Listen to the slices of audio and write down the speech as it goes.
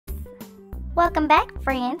Welcome back,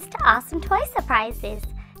 friends, to Awesome Toy Surprises.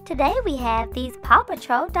 Today we have these Paw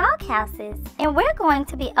Patrol dog houses, and we're going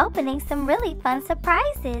to be opening some really fun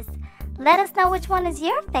surprises. Let us know which one is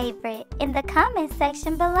your favorite in the comment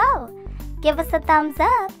section below. Give us a thumbs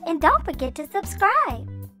up and don't forget to subscribe.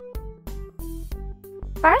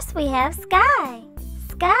 First we have Sky.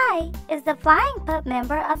 Sky is the flying pup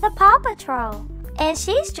member of the Paw Patrol, and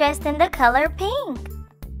she's dressed in the color pink.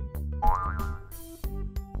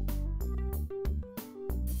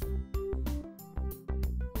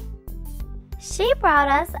 She brought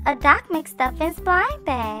us a Doc McStuffins blind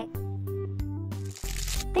bag.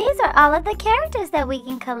 These are all of the characters that we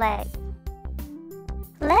can collect.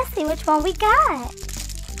 Let's see which one we got.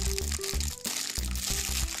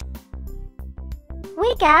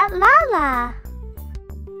 We got Lala.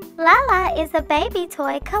 Lala is a baby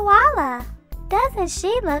toy koala. Doesn't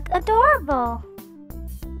she look adorable?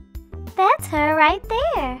 That's her right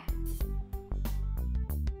there.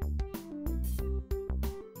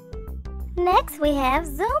 Next we have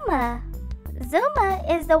Zuma. Zuma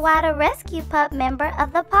is the water rescue pup member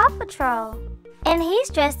of the Paw Patrol, and he's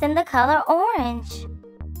dressed in the color orange.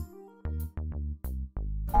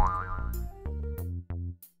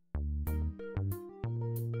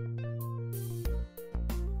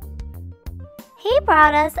 He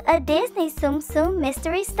brought us a Disney Tsum Tsum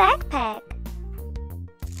mystery stack pack.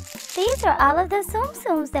 These are all of the Tsum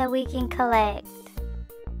Tsums that we can collect.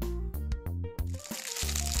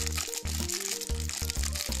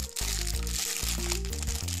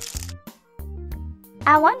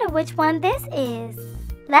 I wonder which one this is.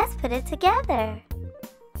 Let's put it together.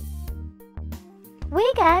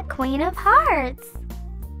 We got Queen of Hearts.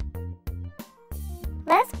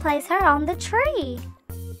 Let's place her on the tree.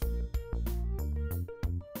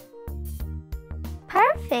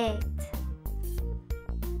 Perfect.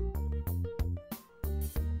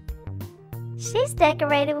 She's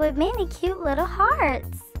decorated with many cute little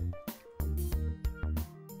hearts.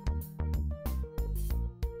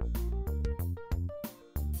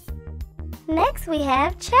 Next we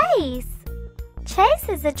have Chase. Chase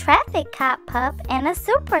is a traffic cop pup and a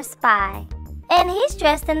super spy, and he's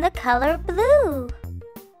dressed in the color blue.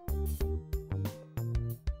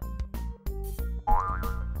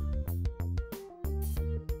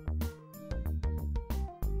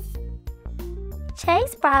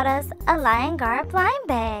 Chase brought us a Lion Guard blind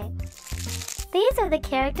bag. These are the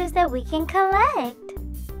characters that we can collect.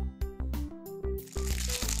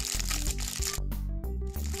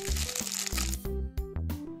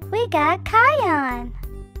 We got Kion.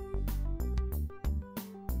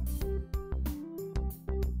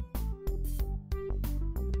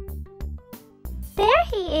 There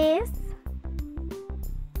he is.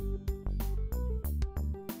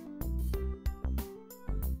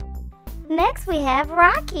 Next we have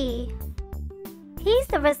Rocky. He's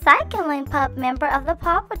the recycling pup member of the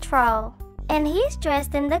Paw Patrol, and he's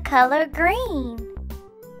dressed in the color green.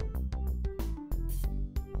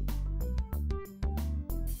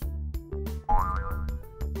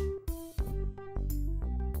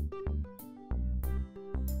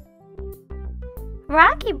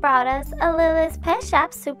 Rocky brought us a Lily's Pet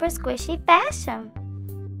Shop Super Squishy Fashion.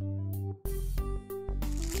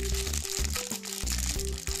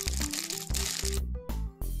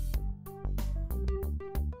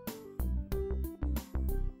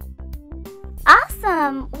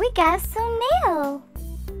 Awesome! We got Sunil,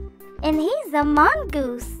 and he's a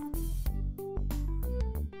mongoose.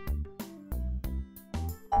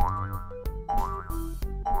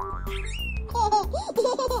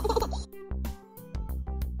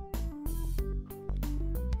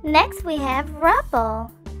 Next we have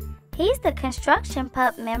Rubble. He's the construction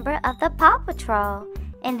pup member of the Paw Patrol,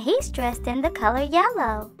 and he's dressed in the color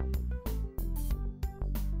yellow.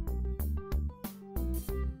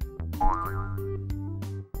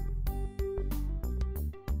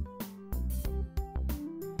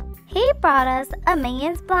 He brought us a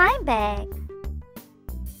Minions blind bag.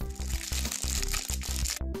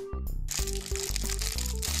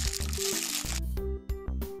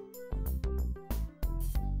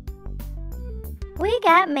 We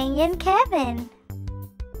got Minion Kevin.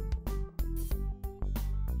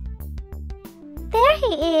 There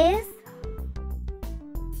he is.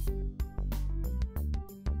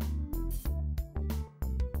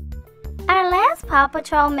 Our last Paw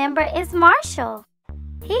Patrol member is Marshall.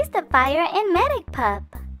 He's the fire and medic pup,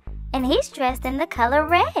 and he's dressed in the color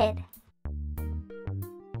red.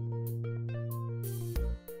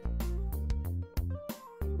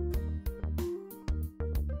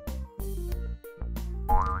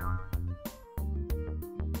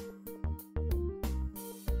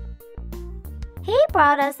 He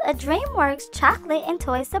brought us a DreamWorks chocolate and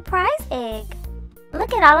toy surprise egg.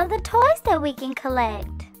 Look at all of the toys that we can collect.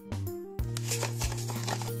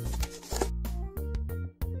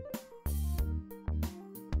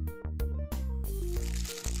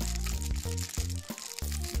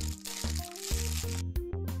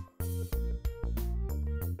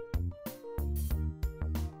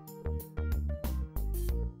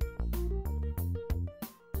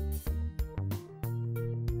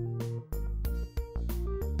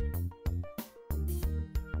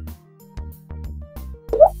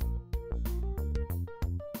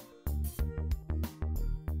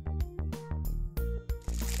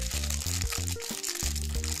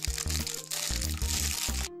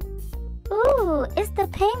 Ooh, it's the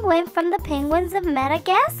penguin from the Penguins of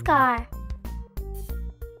Madagascar.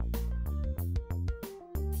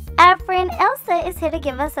 Our friend Elsa is here to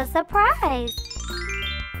give us a surprise.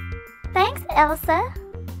 Thanks, Elsa.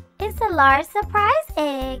 It's a large surprise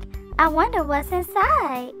egg. I wonder what's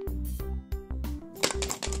inside.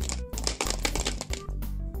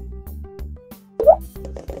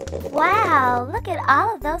 Wow, look at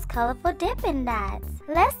all of those colorful Dippin' dots.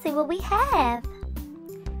 Let's see what we have.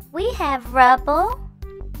 We have Rubble,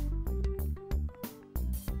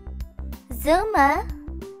 Zuma,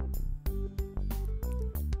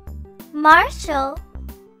 Marshall,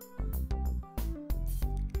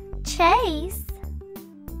 Chase,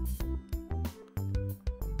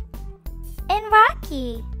 and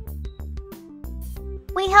Rocky.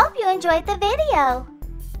 We hope you enjoyed the video.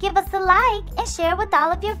 Give us a like and share with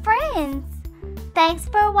all of your friends. Thanks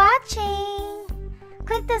for watching.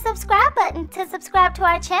 Click the subscribe button to subscribe to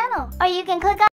our channel, or you can click on